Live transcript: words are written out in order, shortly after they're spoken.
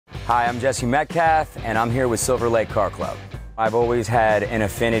Hi, I'm Jesse Metcalfe, and I'm here with Silver Lake Car Club. I've always had an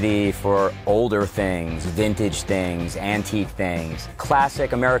affinity for older things, vintage things, antique things.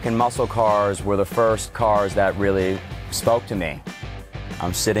 Classic American muscle cars were the first cars that really spoke to me.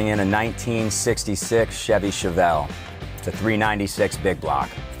 I'm sitting in a 1966 Chevy Chevelle. It's a 396 big block,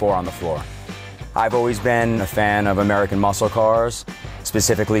 4 on the floor. I've always been a fan of American muscle cars,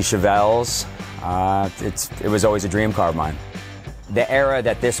 specifically Chevelles. It was always a dream car of mine. The era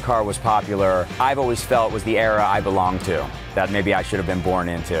that this car was popular, I've always felt was the era I belonged to, that maybe I should have been born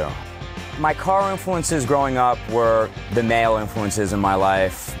into. My car influences growing up were the male influences in my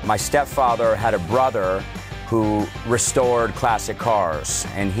life. My stepfather had a brother who restored classic cars,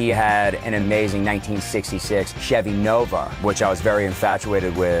 and he had an amazing 1966 Chevy Nova, which I was very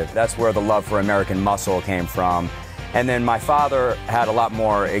infatuated with. That's where the love for American muscle came from. And then my father had a lot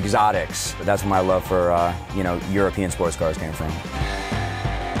more exotics. That's where my love for, European sports cars came from.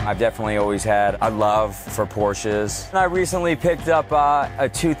 I've definitely always had a love for Porsches. And I recently picked up a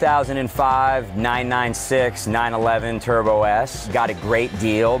 2005 996 911 Turbo S. Got a great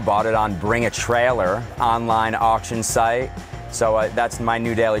deal, bought it on Bring a Trailer online auction site. So that's my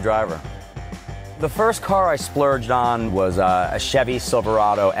new daily driver. The first car I splurged on was a Chevy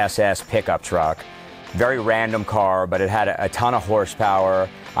Silverado SS pickup truck. Very random car, but it had a ton of horsepower.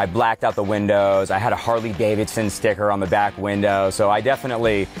 I blacked out the windows. I had a Harley-Davidson sticker on the back window, so I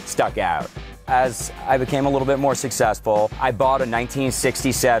definitely stuck out. As I became a little bit more successful, I bought a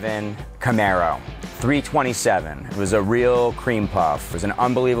 1967 Camaro, 327. It was a real cream puff. It was an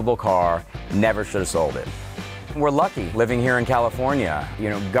unbelievable car. Never should have sold it. We're lucky living here in California.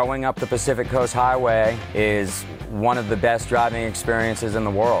 Going up the Pacific Coast Highway is one of the best driving experiences in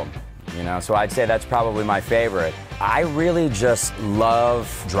the world. So I'd say that's probably my favorite. I really just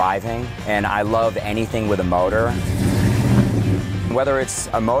love driving, and I love anything with a motor. Whether it's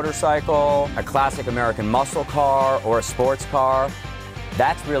a motorcycle, a classic American muscle car, or a sports car,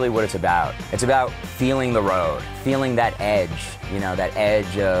 that's really what it's about. It's about feeling the road, feeling that edge, that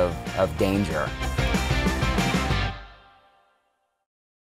edge of danger.